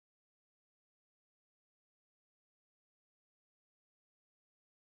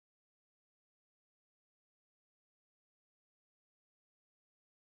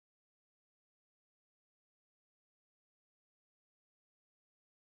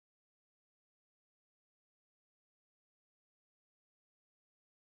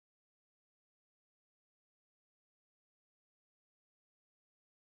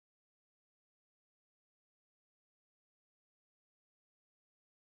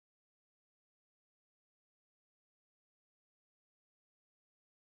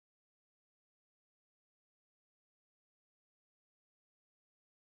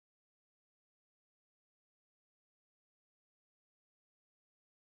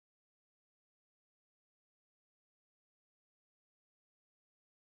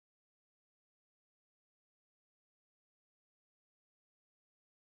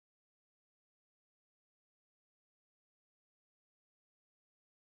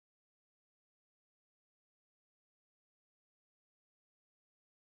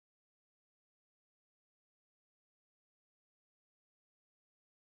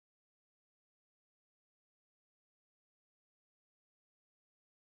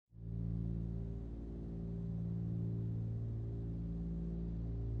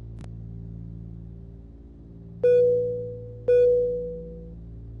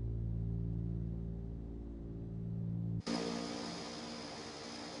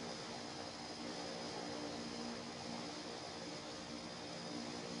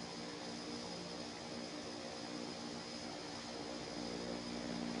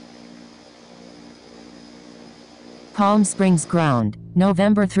Palm Springs ground,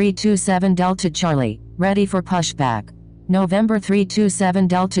 November 327 Delta Charlie, ready for pushback. November 327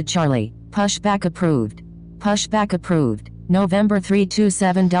 Delta Charlie, pushback approved. Pushback approved. November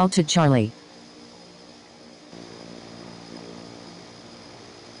 327 Delta Charlie.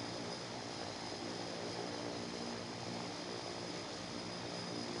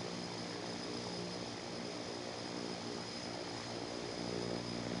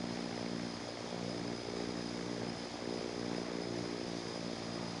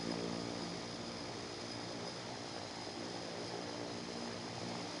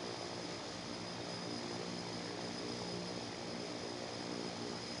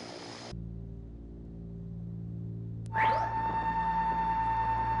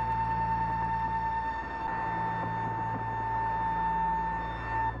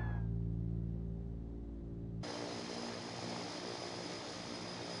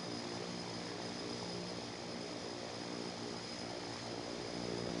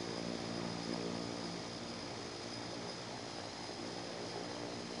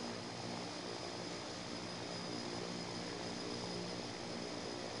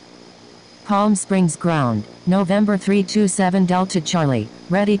 Palm Springs ground, November 327 Delta Charlie,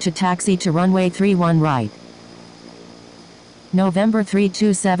 ready to taxi to runway 31 right. November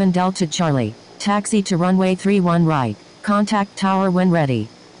 327 Delta Charlie, taxi to runway 31 right, contact tower when ready.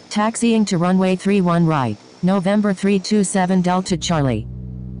 Taxiing to runway 31 right, November 327 Delta Charlie.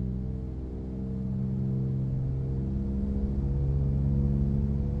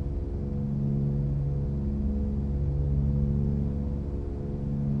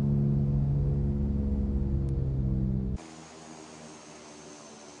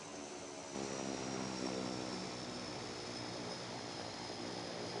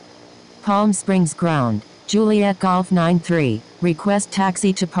 Palm Springs ground, Juliet Golf 93, request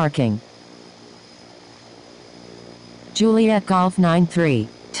taxi to parking. Juliet Golf 93,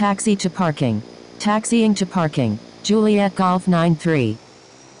 taxi to parking. Taxiing to parking, Juliet Golf 93.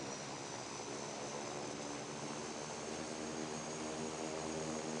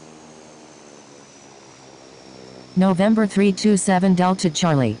 November 327 Delta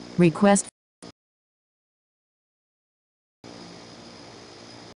Charlie, request.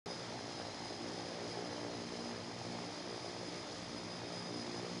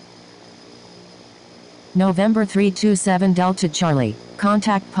 November 327 Delta Charlie,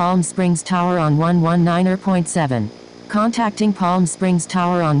 contact Palm Springs Tower on 119.7. Contacting Palm Springs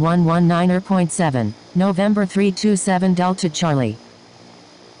Tower on 119.7, November 327 Delta Charlie.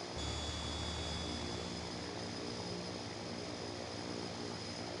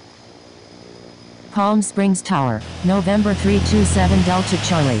 Palm Springs Tower, November 327 Delta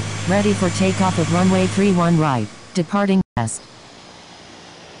Charlie, ready for takeoff at runway 31 right, departing west.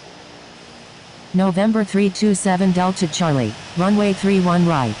 November 327 Delta Charlie, runway 31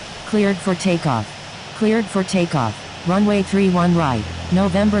 right, cleared for takeoff. Cleared for takeoff, runway 31 right,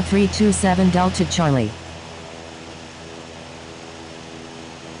 November 327 Delta Charlie.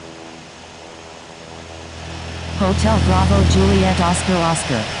 Hotel Bravo Juliet Oscar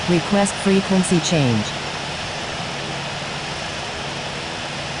Oscar, request frequency change.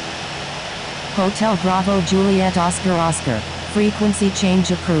 Hotel Bravo Juliet Oscar Oscar, frequency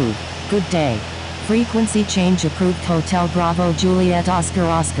change approved. Good day. Frequency change approved. Hotel Bravo Juliet Oscar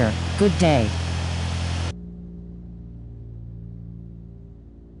Oscar, good day.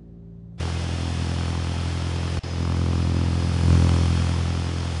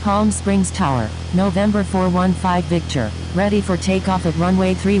 Palm Springs Tower, November 415 Victor, ready for takeoff at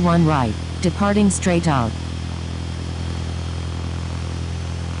runway 31 right, departing straight out.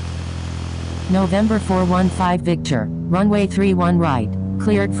 November 415 Victor, runway 31 right,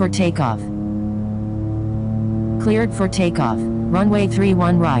 cleared for takeoff. Cleared for takeoff, runway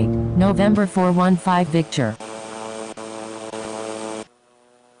 31 right, November 415 Victor.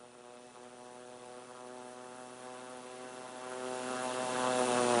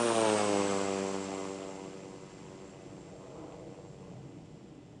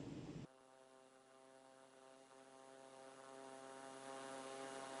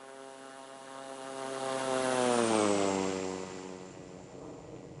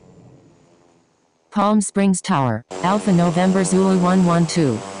 Palm Springs Tower, Alpha November Zulu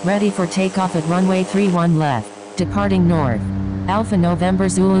 112, ready for takeoff at runway 31 left, departing north. Alpha November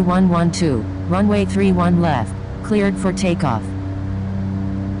Zulu 112, runway 31 left, cleared for takeoff.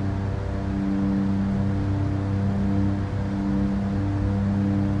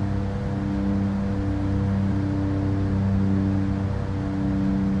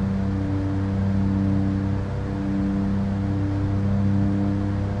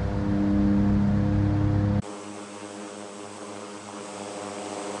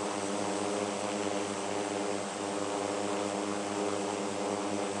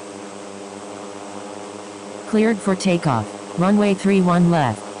 Cleared for takeoff. Runway 31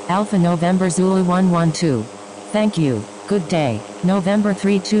 left. Alpha November Zulu 112. Thank you. Good day. November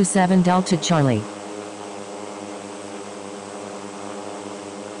 327 Delta Charlie.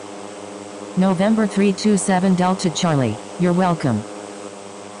 November 327 Delta Charlie, you're welcome.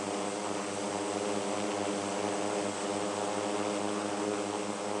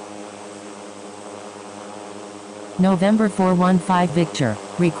 November 415 Victor,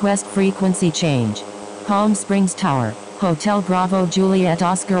 request frequency change. Palm Springs Tower, Hotel Bravo Juliet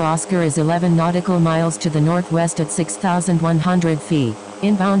Oscar Oscar is 11 nautical miles to the northwest at 6,100 feet.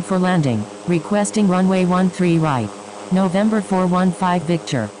 Inbound for landing, requesting runway 13 right. November 415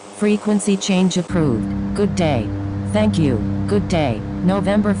 Victor, frequency change approved. Good day. Thank you. Good day.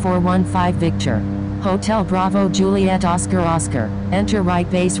 November 415 Victor. Hotel Bravo Juliet Oscar Oscar, enter right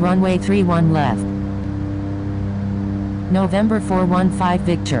base runway 31 left. November 415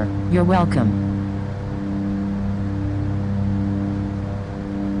 Victor, you're welcome.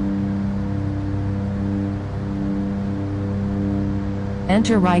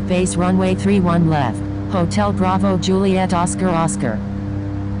 Enter right base runway 31 left. Hotel Bravo Juliet Oscar Oscar.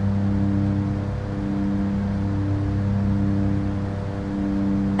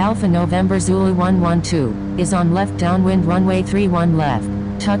 Alpha November Zulu 112 is on left downwind runway 31 left.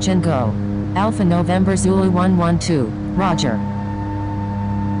 Touch and go. Alpha November Zulu 112. Roger.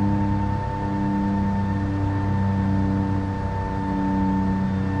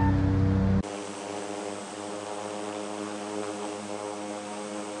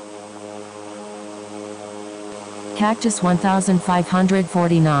 Cactus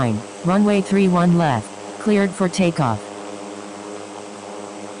 1549, runway 31 left, cleared for takeoff.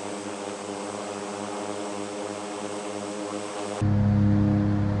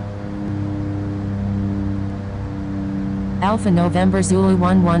 Alpha November Zulu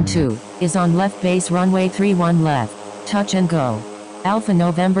 112 is on left base runway 31 left, touch and go. Alpha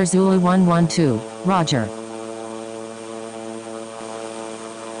November Zulu 112, roger.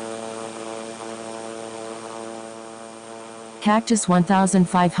 Cactus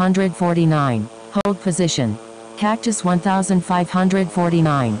 1549, hold position. Cactus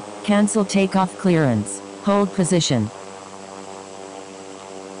 1549, cancel takeoff clearance, hold position.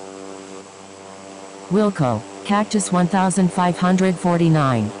 Wilco, Cactus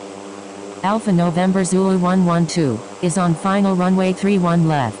 1549. Alpha November Zulu 112 is on final runway 31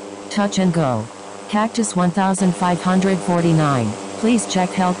 left, touch and go. Cactus 1549, please check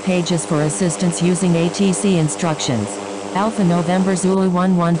health pages for assistance using ATC instructions. Alpha November Zulu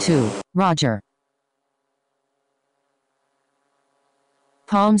 112, roger.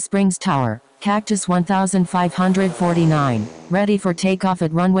 Palm Springs Tower, Cactus 1549, ready for takeoff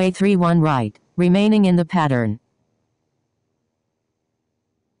at runway 31 right, remaining in the pattern.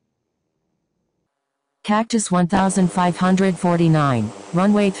 Cactus 1549,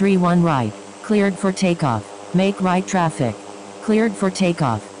 runway 31 right, cleared for takeoff, make right traffic. Cleared for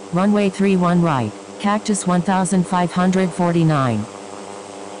takeoff, runway 31 right. Cactus 1549.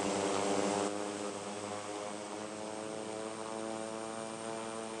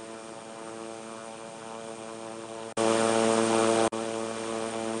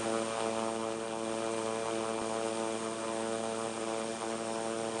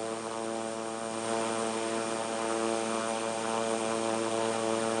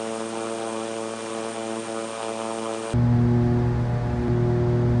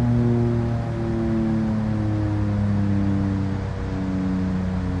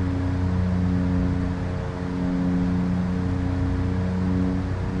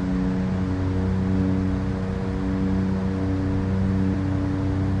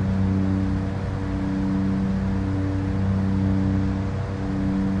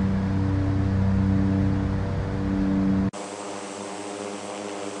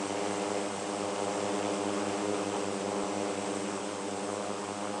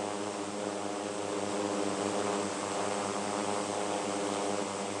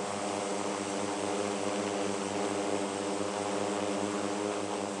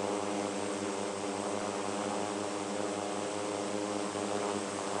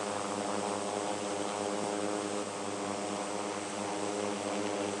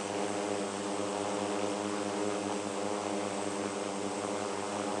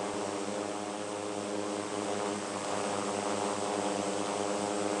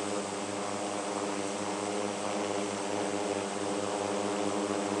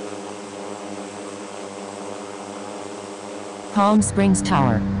 Palm Springs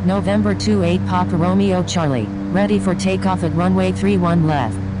Tower, November 28 Papa Romeo Charlie, ready for takeoff at runway 31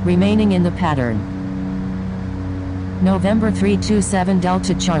 left, remaining in the pattern. November 327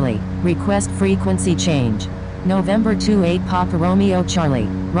 Delta Charlie, request frequency change. November 28 Papa Romeo Charlie,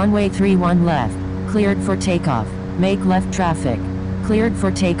 runway 31 left, cleared for takeoff, make left traffic, cleared for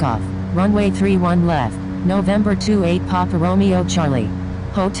takeoff, runway 31 left, November 28 Papa Romeo Charlie,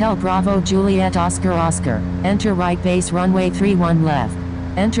 Hotel Bravo Juliet Oscar Oscar, enter right base runway 31 left,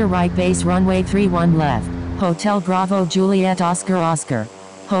 enter right base runway 31 left, Hotel Bravo Juliet Oscar Oscar,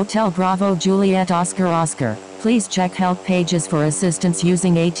 Hotel Bravo Juliet Oscar Oscar, please check help pages for assistance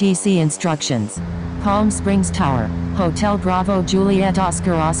using ATC instructions. Palm Springs Tower, Hotel Bravo Juliet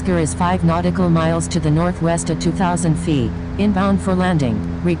Oscar Oscar is 5 nautical miles to the northwest at 2,000 feet, inbound for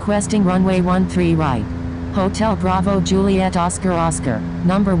landing, requesting runway 13 right. Hotel Bravo Juliet Oscar Oscar,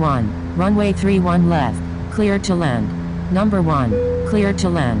 number 1, runway 31 left, clear to land. Number 1, clear to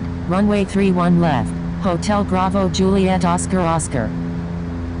land, runway 31 left, Hotel Bravo Juliet Oscar Oscar.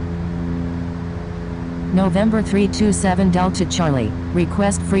 November 327 Delta Charlie,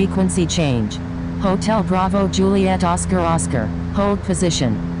 request frequency change. Hotel Bravo Juliet Oscar Oscar, hold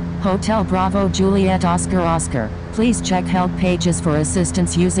position. Hotel Bravo Juliet Oscar Oscar, please check help pages for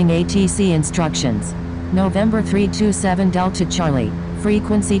assistance using ATC instructions. November 327 Delta Charlie,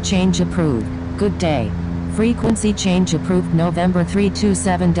 frequency change approved. Good day. Frequency change approved. November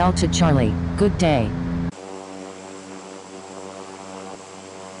 327 Delta Charlie, good day.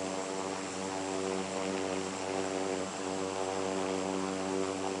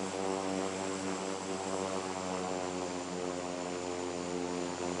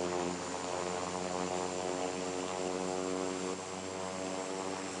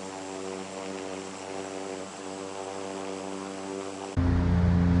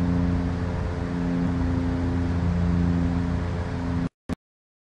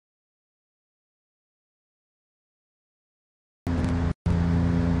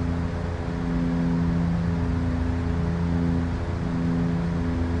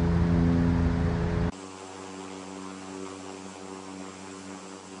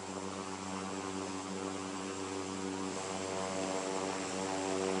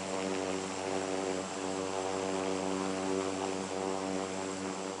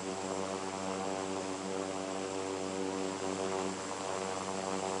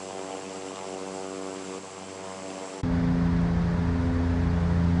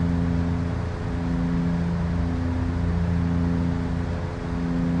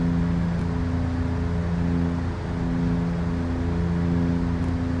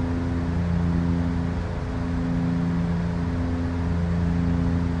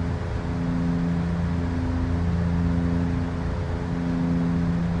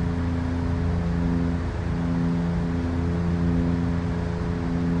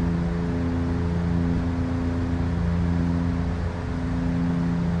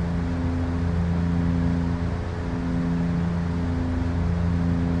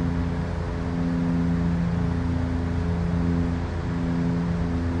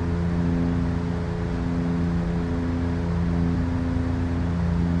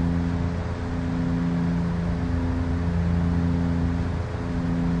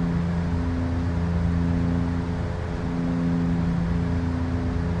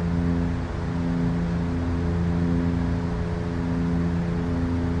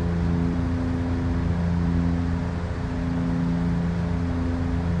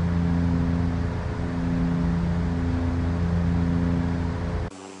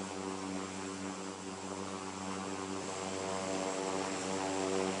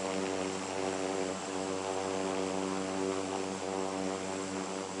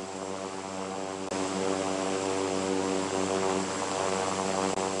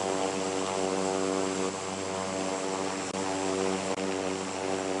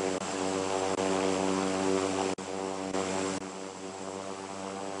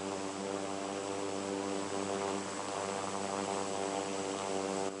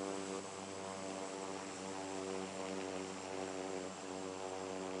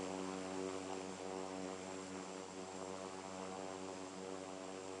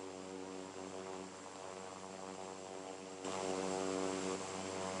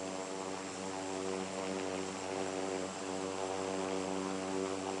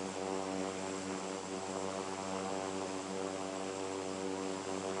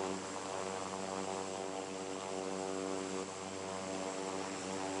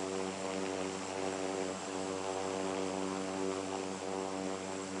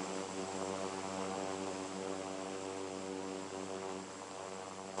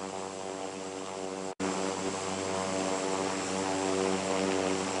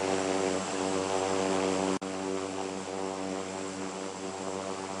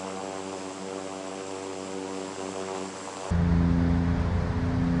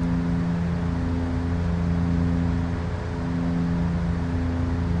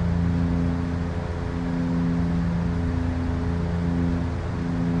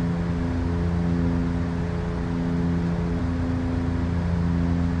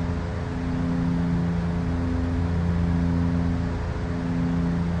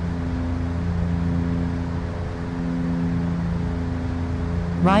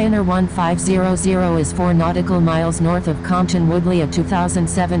 Ryanair 1500 is 4 nautical miles north of Compton Woodley at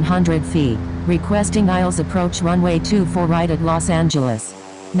 2,700 feet, requesting aisles approach runway 24 right at Los Angeles.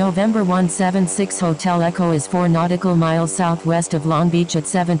 November 176 Hotel Echo is 4 nautical miles southwest of Long Beach at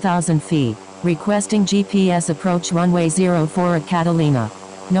 7,000 feet, requesting GPS approach runway 04 at Catalina.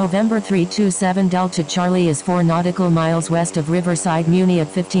 November 327 Delta Charlie is 4 nautical miles west of Riverside Muni at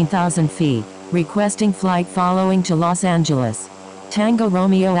 15,000 feet, requesting flight following to Los Angeles. Tango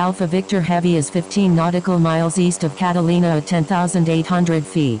Romeo Alpha Victor Heavy is 15 nautical miles east of Catalina at 10,800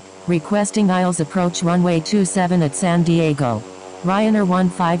 feet, requesting aisles approach runway 27 at San Diego. Ryanair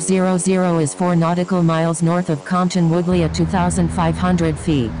 1500 is 4 nautical miles north of Compton Woodley at 2,500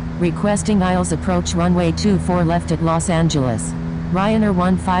 feet, requesting aisles approach runway 24 left at Los Angeles. Ryanair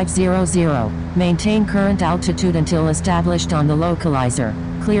 1500, maintain current altitude until established on the localizer,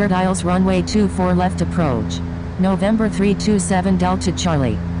 cleared aisles runway 24 left approach. November 327 Delta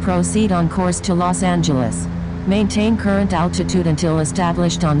Charlie, proceed on course to Los Angeles. Maintain current altitude until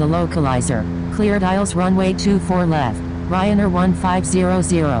established on the localizer, cleared aisles runway 24 left. Ryanair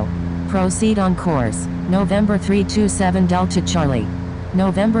 1500, proceed on course. November 327 Delta Charlie.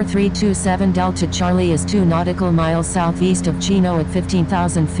 November 327 Delta Charlie is 2 nautical miles southeast of Chino at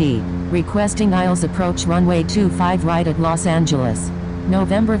 15,000 feet, requesting aisles approach runway 25 right at Los Angeles.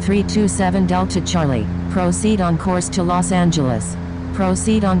 November 327 Delta Charlie, proceed on course to Los Angeles.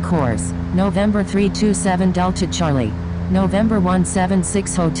 Proceed on course. November 327 Delta Charlie. November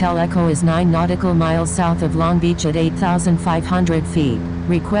 176 Hotel Echo is 9 nautical miles south of Long Beach at 8,500 feet,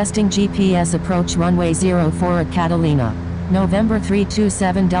 requesting GPS approach runway 04 at Catalina. November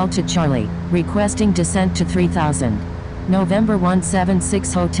 327 Delta Charlie, requesting descent to 3,000. November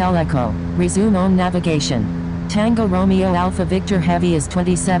 176 Hotel Echo, resume own navigation. Tango Romeo Alpha Victor Heavy is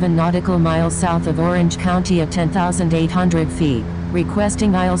 27 nautical miles south of Orange County at 10,800 feet,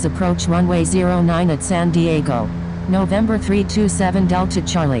 requesting aisles approach runway 09 at San Diego. November 327 Delta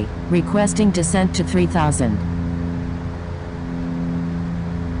Charlie, requesting descent to 3,000.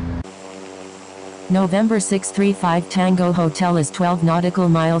 November 635 Tango Hotel is 12 nautical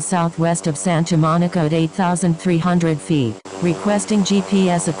miles southwest of Santa Monica at 8,300 feet, requesting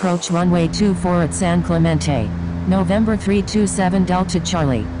GPS approach runway 24 at San Clemente. November 327 Delta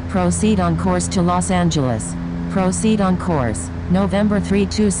Charlie, proceed on course to Los Angeles. Proceed on course. November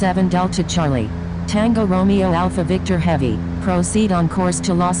 327 Delta Charlie. Tango Romeo Alpha Victor Heavy, proceed on course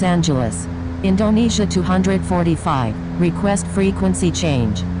to Los Angeles. Indonesia 245, request frequency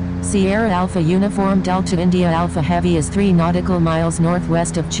change. Sierra Alpha Uniform Delta India Alpha Heavy is 3 nautical miles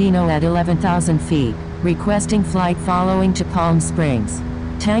northwest of Chino at 11,000 feet, requesting flight following to Palm Springs.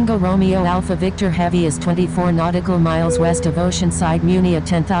 Tango Romeo Alpha Victor Heavy is 24 nautical miles west of Oceanside Muni at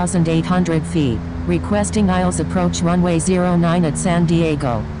 10,800 feet, requesting aisles approach runway 09 at San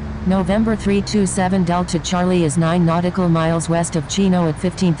Diego. November 327 Delta Charlie is 9 nautical miles west of Chino at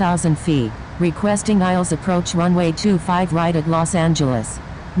 15,000 feet, requesting aisles approach runway 25 right at Los Angeles.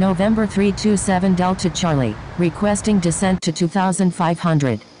 November 327 Delta Charlie, requesting descent to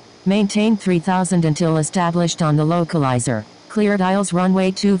 2,500. Maintain 3,000 until established on the localizer. Cleared aisles runway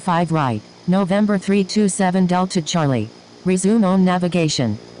 25 right. November 327 Delta Charlie. Resume own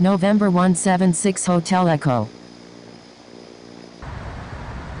navigation. November 176 Hotel Echo.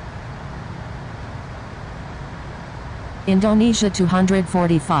 Indonesia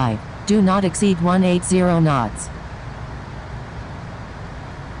 245. Do not exceed 180 knots.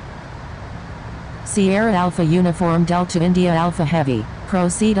 Sierra Alpha Uniform Delta India Alpha Heavy,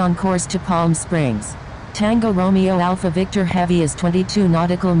 proceed on course to Palm Springs. Tango Romeo Alpha Victor Heavy is 22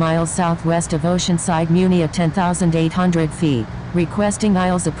 nautical miles southwest of Oceanside Muni at 10,800 feet, requesting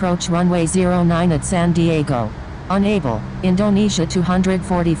aisles approach runway 09 at San Diego. Unable. Indonesia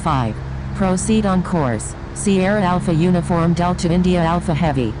 245. Proceed on course. Sierra Alpha Uniform Delta India Alpha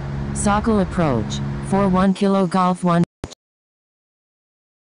Heavy. Sakal approach. 41 Kilo Golf 1.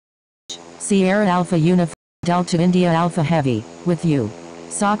 Sierra Alpha Uniform Delta India Alpha Heavy, with you.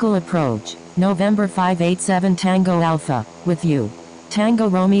 Sakal approach. November 587 Tango Alpha, with you. Tango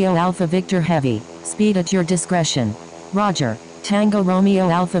Romeo Alpha Victor Heavy, speed at your discretion. Roger. Tango Romeo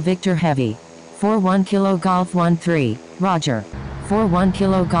Alpha Victor Heavy. 41 Kilo Golf 13, Roger. 41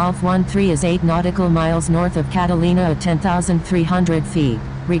 Kilo Golf 13 is 8 nautical miles north of Catalina at 10,300 feet,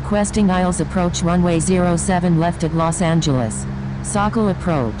 requesting aisles approach runway 07 left at Los Angeles. Sakal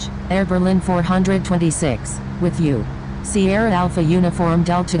approach. Air Berlin 426, with you. Sierra Alpha Uniform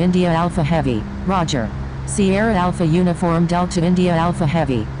Delta India Alpha Heavy, Roger. Sierra Alpha Uniform Delta India Alpha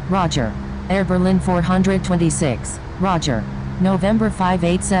Heavy, Roger. Air Berlin 426, Roger. November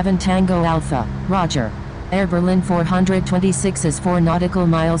 587 Tango Alpha, Roger. Air Berlin 426 is 4 nautical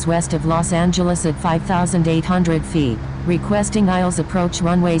miles west of Los Angeles at 5,800 feet. Requesting ILS approach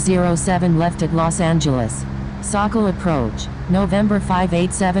runway 07 left at Los Angeles. Sokol approach. November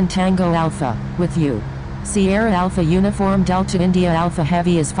 587 Tango Alpha, with you. Sierra Alpha Uniform Delta India Alpha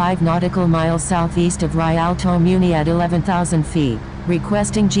Heavy is 5 nautical miles southeast of Rialto Muni at 11,000 feet.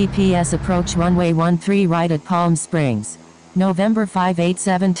 Requesting GPS approach runway 13 right at Palm Springs. November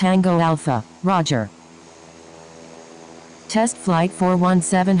 587 Tango Alpha, Roger. Test Flight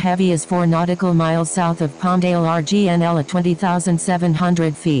 417 Heavy is 4 nautical miles south of Palmdale RGNL at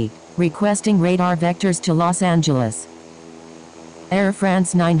 20,700 feet. Requesting radar vectors to Los Angeles. Air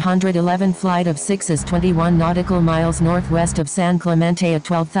France 911 Flight of 6 is 21 nautical miles northwest of San Clemente at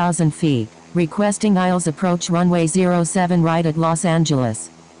 12,000 feet. Requesting ILS approach runway 07 right at Los Angeles.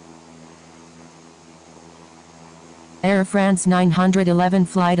 Air France 911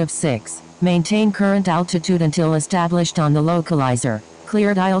 Flight of 6. Maintain current altitude until established on the localizer.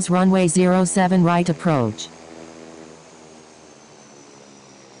 Cleared ILS runway 07 right approach.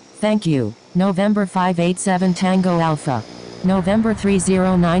 Thank you. November 587 Tango Alpha. November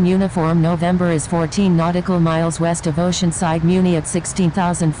 309 Uniform November is 14 nautical miles west of Oceanside Muni at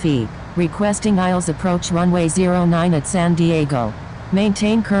 16,000 feet. Requesting ILS approach runway 09 at San Diego.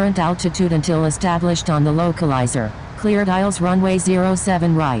 Maintain current altitude until established on the localizer. Cleared ILS runway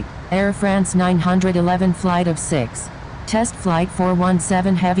 07 right. Air France 911 Flight of 6. Test Flight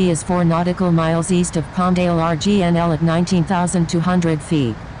 417 Heavy is 4 nautical miles east of Palmdale RGNL at 19,200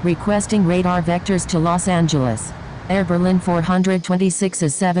 feet. Requesting radar vectors to Los Angeles. Air Berlin 426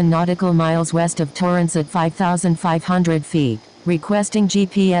 is 7 nautical miles west of Torrance at 5,500 feet. Requesting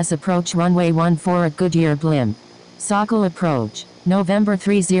GPS approach runway 14 at Goodyear Blim. Sokol approach. November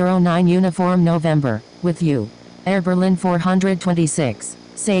 309 Uniform November, with you. Air Berlin 426.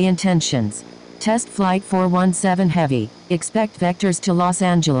 Say intentions. Test Flight 417 Heavy. Expect vectors to Los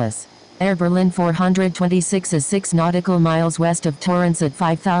Angeles. Air Berlin 426 is 6 nautical miles west of Torrance at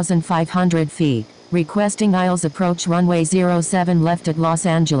 5,500 feet. Requesting ILS approach runway 07 left at Los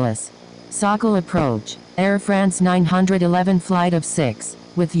Angeles. Sokol approach. Air France 911 Flight of 6,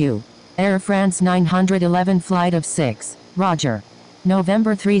 with you. Air France 911 Flight of 6, Roger.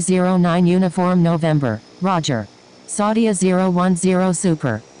 November 309 Uniform November, Roger. Saudia 010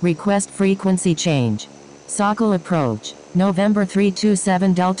 Super, request frequency change. Sokol approach. November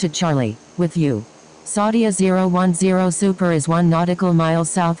 327 Delta Charlie, with you. Saudia 010 Super is 1 nautical miles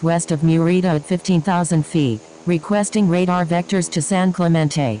southwest of Murita at 15,000 feet. Requesting radar vectors to San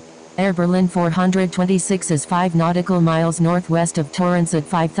Clemente. Air Berlin 426 is 5 nautical miles northwest of Torrance at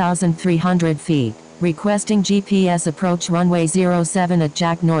 5,300 feet. Requesting GPS approach runway 07 at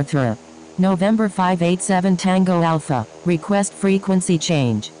Jack Northrop. November 587 Tango Alpha, request frequency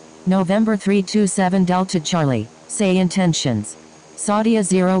change. November 327 Delta Charlie, say intentions. Saudia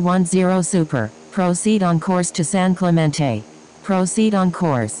 010 Super, proceed on course to San Clemente. Proceed on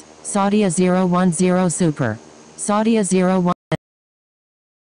course. Saudia 010 Super. Saudia 01.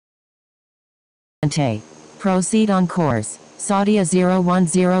 Proceed on course. Saudia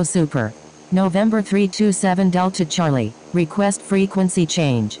 010 Super. November 327 Delta Charlie, request frequency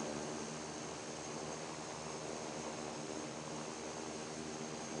change.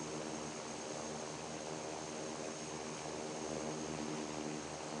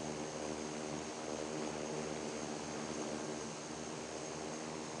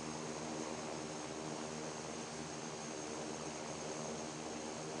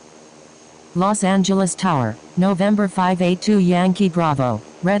 Los Angeles Tower, November 582 Yankee Bravo,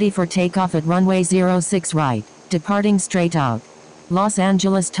 ready for takeoff at runway 06 right, departing straight out. Los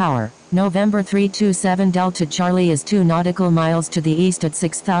Angeles Tower, November 327 Delta Charlie is 2 nautical miles to the east at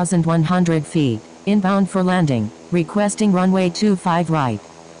 6,100 feet, inbound for landing, requesting runway 25 right.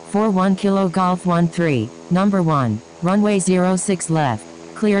 41 Kilo Golf 13, number 1, runway 06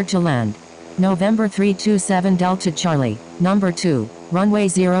 left, clear to land. November 327 Delta Charlie, number 2, runway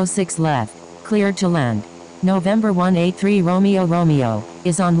 06 left, clear to land. November 183 Romeo,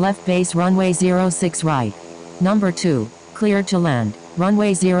 is on left base runway 06 right. Number 2, clear to land,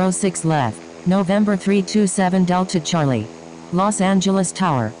 runway 06 left. November 327 Delta Charlie. Los Angeles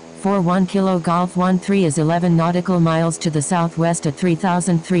Tower, 41 Kilo Golf 13 is 11 nautical miles to the southwest at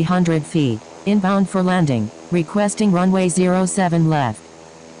 3,300 feet, inbound for landing, requesting runway 07 left.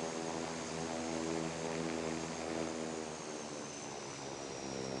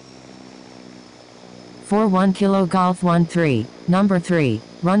 For 1 Kilo Golf 13, number 3,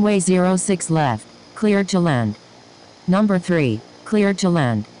 runway 06 left, cleared to land. Number 3, cleared to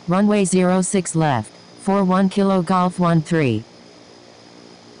land, runway 06 left, for 1 Kilo Golf 13.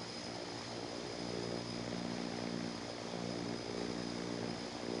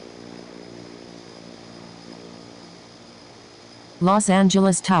 Los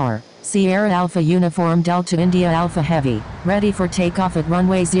Angeles Tower, Sierra Alpha Uniform Delta India Alpha Heavy, ready for takeoff at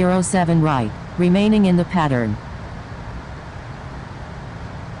runway 07 right, remaining in the pattern.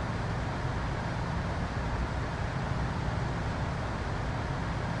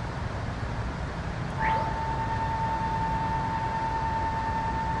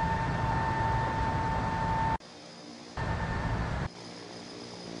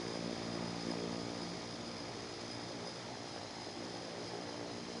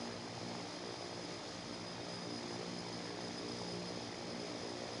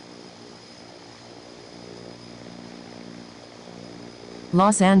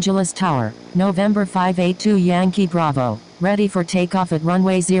 Los Angeles Tower, November 582 Yankee Bravo, ready for takeoff at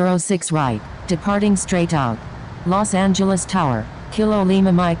runway 06 right, departing straight out. Los Angeles Tower, Kilo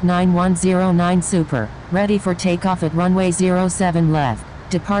Lima Mike 9109 Super, ready for takeoff at runway 07 left,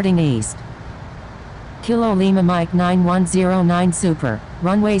 departing east. Kilo Lima Mike 9109 Super,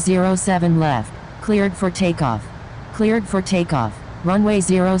 runway 07 left, cleared for takeoff. Cleared for takeoff, runway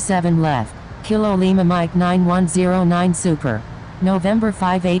 07 left, Kilo Lima Mike 9109 Super. November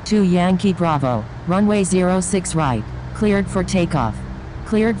 582 Yankee Bravo, runway 06 right, cleared for takeoff.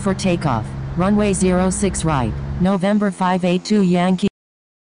 Cleared for takeoff, runway 06 right, November 582 Yankee.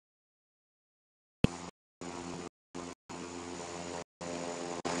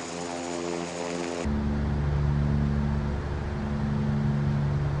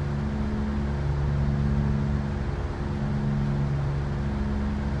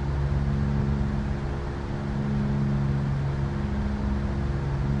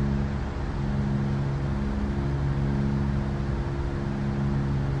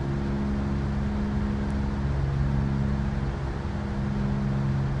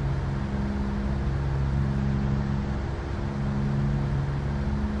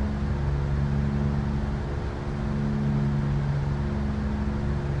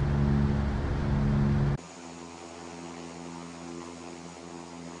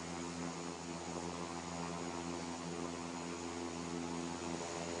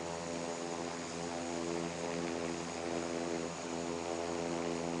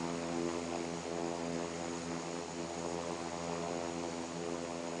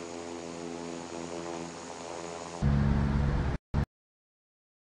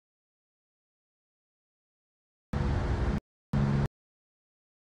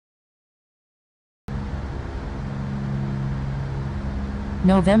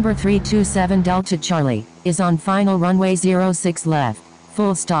 November 327 Delta Charlie, is on final runway 06 left,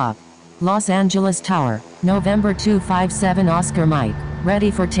 full stop. Los Angeles Tower, November 257 Oscar Mike, ready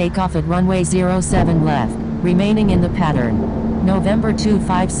for takeoff at runway 07 left, remaining in the pattern. November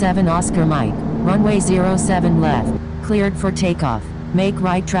 257 Oscar Mike, runway 07 left, cleared for takeoff, make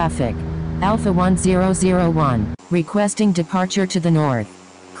right traffic. Alpha 1001, requesting departure to the north.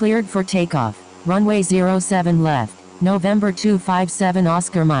 Cleared for takeoff, runway 07 left. November 257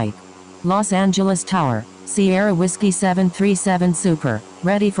 Oscar Mike. Los Angeles Tower, Sierra Whiskey 737 Super,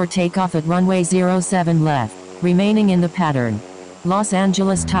 ready for takeoff at runway 07 left, remaining in the pattern. Los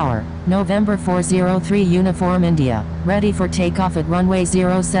Angeles Tower, November 403 Uniform India, ready for takeoff at runway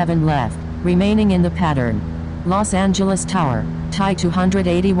 07 left, remaining in the pattern. Los Angeles Tower, Thai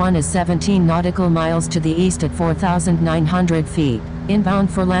 281 is 17 nautical miles to the east at 4,900 feet,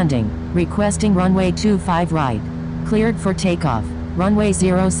 inbound for landing, requesting runway 25 right. Cleared for takeoff, runway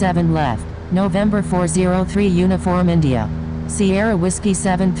 07 left, November 403 Uniform India. Sierra Whiskey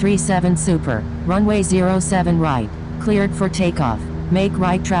 737 Super, runway 07 right, cleared for takeoff, make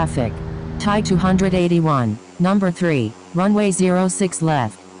right traffic. Thai 281, number 3, runway 06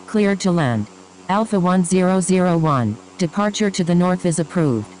 left, cleared to land. Alpha 1001, departure to the north is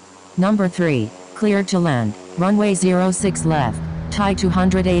approved. Number 3, cleared to land, runway 06 left, Thai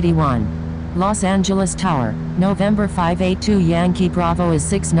 281. Los Angeles Tower, November 582 Yankee Bravo is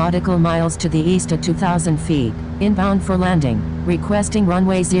 6 nautical miles to the east at 2,000 feet, inbound for landing, requesting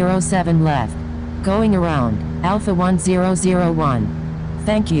runway 07 left. Going around, Alpha 1001.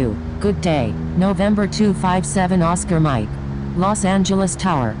 Thank you, good day, November 257 Oscar Mike. Los Angeles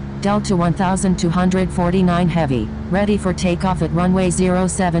Tower, Delta 1249 Heavy, ready for takeoff at runway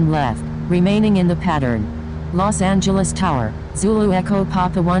 07 left, remaining in the pattern. Los Angeles Tower, Zulu Echo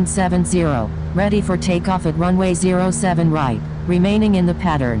Papa 170, ready for takeoff at runway 07 right, remaining in the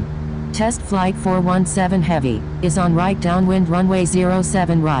pattern. Test Flight 417 Heavy, is on right downwind runway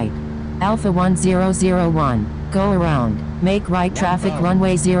 07 right. Alpha 1001, go around, make right traffic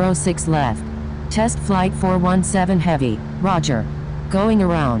runway 06 left. Test Flight 417 Heavy, roger. Going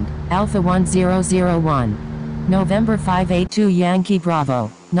around, Alpha 1001. November 582 Yankee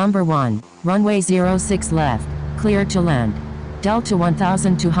Bravo, number 1, runway 06 left, cleared to land. Delta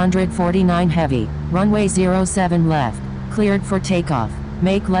 1249 heavy, runway 07 left, cleared for takeoff,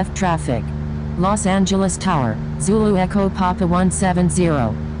 make left traffic. Los Angeles Tower, Zulu Echo Papa 170,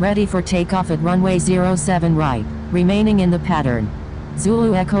 ready for takeoff at runway 07 right, remaining in the pattern.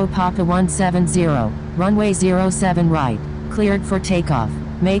 Zulu Echo Papa 170, runway 07 right, cleared for takeoff,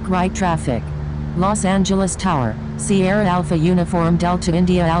 make right traffic. Los Angeles Tower, Sierra Alpha Uniform Delta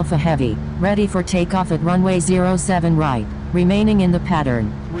India Alpha Heavy, ready for takeoff at runway 07 right, remaining in the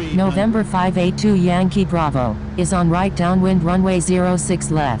pattern. November 582 Yankee Bravo, is on right downwind runway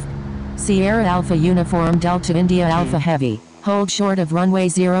 06 left. Sierra Alpha Uniform Delta India Alpha Heavy, hold short of runway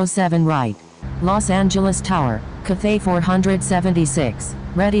 07 right. Los Angeles Tower, Cathay 476,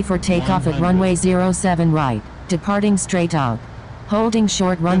 ready for takeoff at runway 07 right, departing straight out. Holding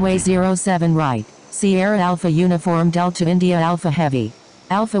short runway 07 right, Sierra Alpha Uniform Delta India Alpha Heavy.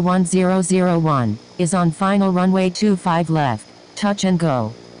 Alpha 1001, is on final runway 25 left, touch and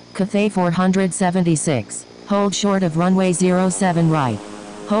go. Cathay 476, hold short of runway 07 right.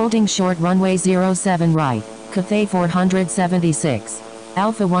 Holding short runway 07 right, Cathay 476.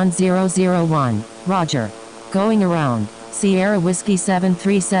 Alpha 1001, roger. Going around, Sierra Whiskey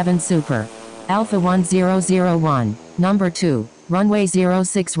 737 Super. Alpha 1001, number 2, runway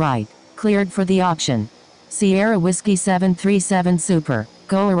 06 right, cleared for the option. Sierra Whiskey 737 Super,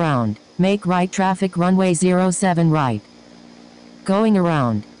 go around, make right traffic runway 07 right. Going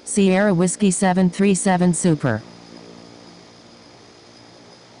around, Sierra Whiskey 737 Super.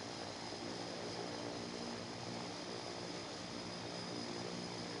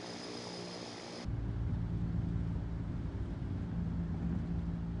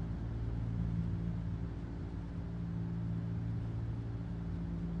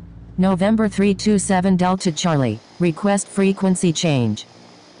 November 327 Delta Charlie, request frequency change.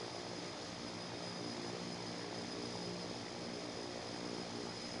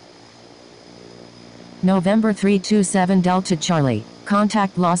 November 327 Delta Charlie,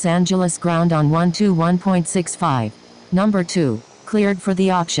 contact Los Angeles ground on 121.65. Number 2, cleared for the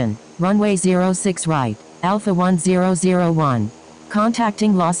option, runway 06 right, Alpha 1001.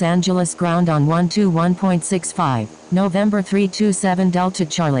 Contacting Los Angeles ground on 121.65, November 327 Delta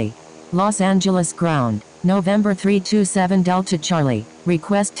Charlie. Los Angeles ground, November 327 Delta Charlie,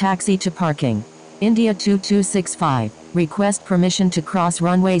 request taxi to parking. India 2265, request permission to cross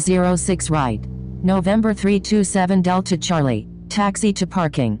runway 06 right. November 327 Delta Charlie, taxi to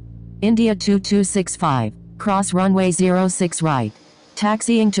parking. India 2265, cross runway 06 right.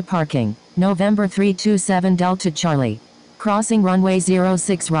 Taxiing to parking, November 327 Delta Charlie. Crossing runway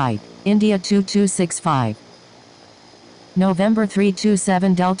 06 right, India 2265. November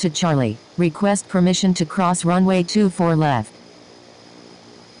 327 Delta Charlie, request permission to cross runway 24 left.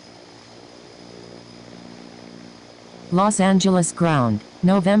 Los Angeles ground,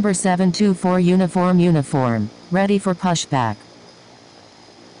 November 724 Uniform, ready for pushback.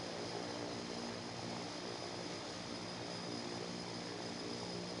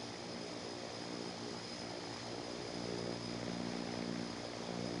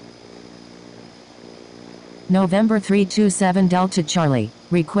 November 327 Delta Charlie,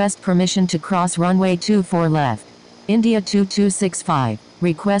 request permission to cross runway 24 left. India 2265,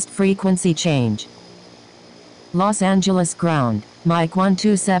 request frequency change. Los Angeles ground, Mike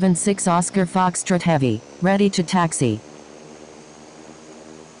 1276 Oscar Foxtrot Heavy, ready to taxi.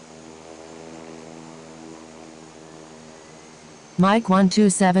 Mike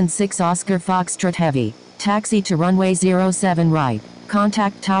 1276 Oscar Foxtrot Heavy, taxi to runway 07 right,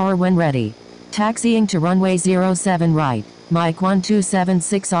 contact tower when ready. Taxiing to runway 07 right, Mike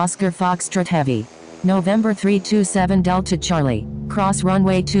 1276 Oscar Foxtrot Heavy. November 327 Delta Charlie, cross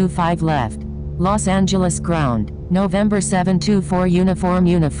runway 25 left. Los Angeles ground, November 724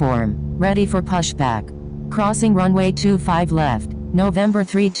 Uniform, ready for pushback. Crossing runway 25 left, November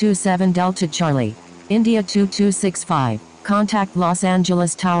 327 Delta Charlie. India 2265, contact Los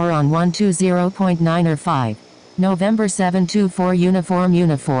Angeles Tower on 120.9 or 5. November 724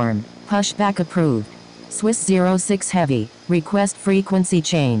 Uniform. Pushback approved. Swiss 06 Heavy, request frequency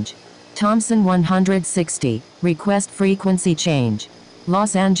change. Thompson 160, request frequency change.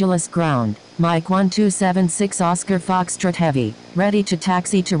 Los Angeles ground, Mike 1276 Oscar Foxtrot Heavy, ready to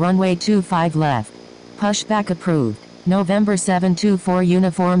taxi to runway 25 left. Pushback approved. November 724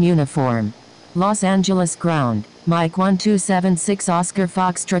 Uniform. Los Angeles ground, Mike 1276 Oscar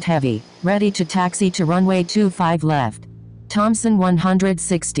Foxtrot Heavy, ready to taxi to runway 25 left. Thompson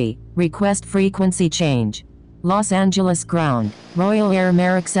 160, request frequency change. Los Angeles ground, Royal Air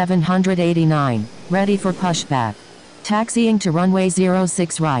Merrick 789, ready for pushback. Taxiing to runway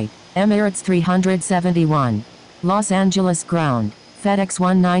 06 right, Emirates 371. Los Angeles ground. FedEx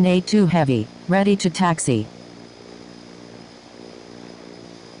 1982 Heavy, ready to taxi.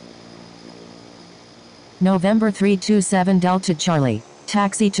 November 327 Delta Charlie,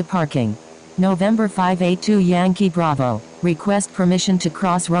 taxi to parking. November 582 Yankee Bravo, request permission to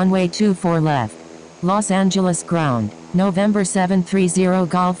cross runway 24 left. Los Angeles ground. November 730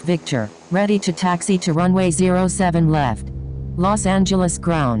 Golf Victor, ready to taxi to runway 07 left. Los Angeles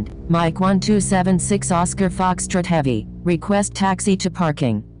ground. Mike 1276 Oscar Foxtrot Heavy, request taxi to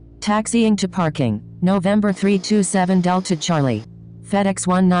parking. Taxiing to parking. November 327 Delta Charlie. FedEx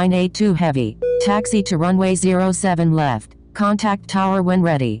 1982 Heavy, taxi to runway 07 left. Contact tower when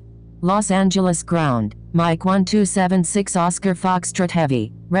ready. Los Angeles ground. Mike 1276 Oscar Foxtrot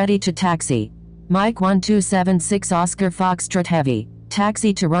Heavy, ready to taxi. Mike 1276 Oscar Foxtrot Heavy,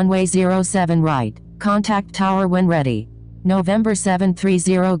 taxi to runway 07 right. Contact tower when ready. November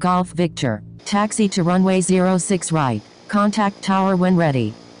 730 Golf Victor, taxi to runway 06 right. Contact tower when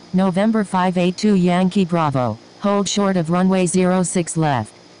ready. November 582 Yankee Bravo, hold short of runway 06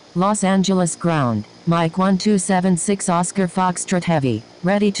 left. Los Angeles ground. Mike 1276 Oscar Foxtrot Heavy,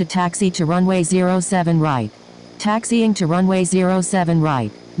 ready to taxi to runway 07 right. Taxiing to runway 07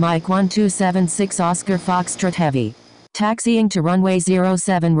 right. Mike 1276 Oscar Foxtrot Heavy. Taxiing to runway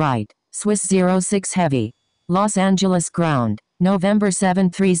 07 right. Swiss 06 Heavy. Los Angeles ground. November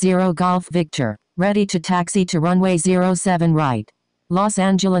 730 Golf Victor, ready to taxi to runway 07 right. Los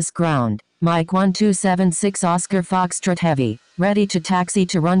Angeles ground. Mike 1276 Oscar Foxtrot Heavy, ready to taxi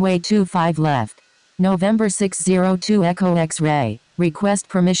to runway 25 left. November 602 Echo X-Ray, request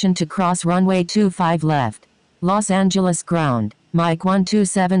permission to cross runway 25 left. Los Angeles ground. Mike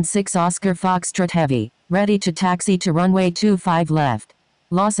 1276 Oscar Foxtrot Heavy, ready to taxi to runway 25 left.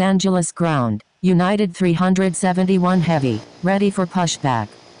 Los Angeles ground. United 371 Heavy, ready for pushback.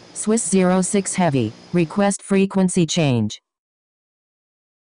 Swiss 06 Heavy, request frequency change.